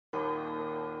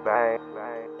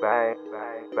Bang,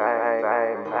 bang, bang,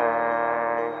 bang,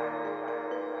 bang.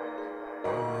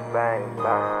 Bang,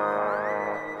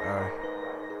 bang.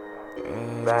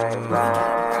 Bang,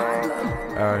 bang.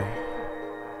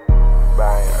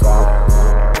 Bang,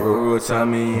 bang. Ruru tell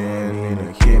me and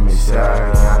to keep me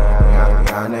sorry.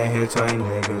 Y'all here 20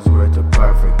 niggas worth the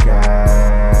perfect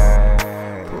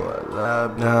guy. Pull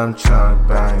up, dumb truck,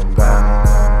 bang,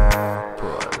 bang.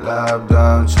 Pull up,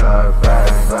 dumb truck,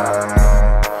 bang, bang.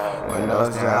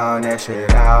 Windows down, that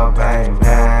shit out, bang,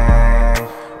 bang.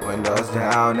 Windows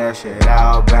down, that shit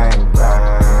out, bang,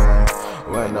 bang.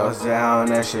 Windows down,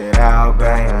 that shit out,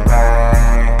 bang,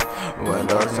 bang.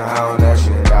 Windows down, that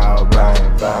shit out,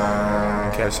 bang,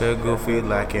 bang. Catch a goofy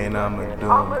like and I'ma do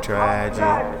him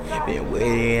tragic. Been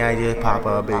waiting, I just pop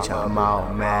a bitch, I'm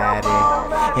all mad.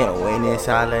 And when it's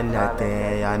all or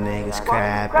nothing, y'all niggas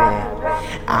crapping.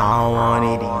 I don't want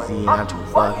it easy, I'm too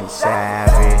fucking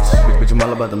savage. Bitch, I'm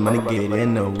all about the money, get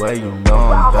in the way, you know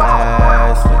I'm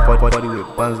fast. 40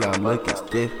 with buns, got them looking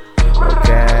stiff.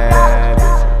 Okay,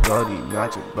 bitch, Brody,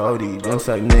 not your Brody, them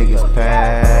suck niggas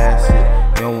pass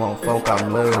it. You don't want folk,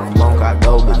 I'm little monk, I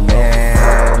go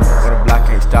bananas. When the block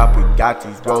can't stop, we got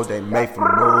these roads, they made for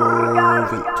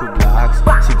moving. 2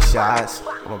 blocks, 6 shots,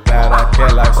 I'm a bad, I care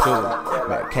like Sue.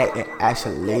 But Kate and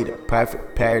Ashley, the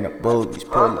perfect pair of boobies.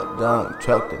 Pull up dumb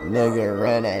truck, the nigga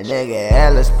run that nigga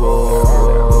hella spool.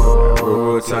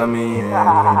 Ruru tell me and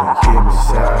to keep me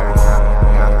sorry.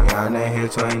 Y'all here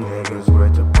 20 niggas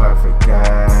worth the perfect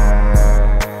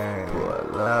guy.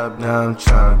 Pull up dumb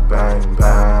truck, bang,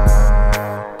 bang.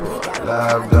 Pull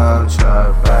up dumb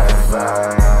truck, bang,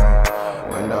 bang.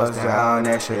 Windows down,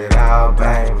 that shit out,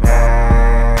 bang,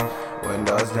 bang.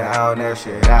 Windows down, that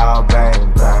shit out,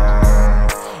 bang, bang.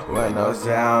 Windows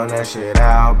down, that shit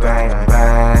out, bang,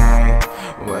 bang.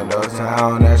 Windows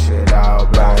down, that shit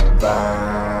out, bang,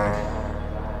 bang.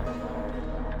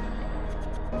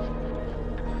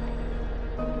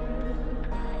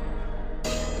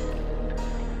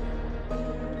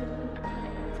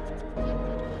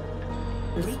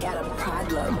 We got a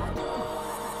problem.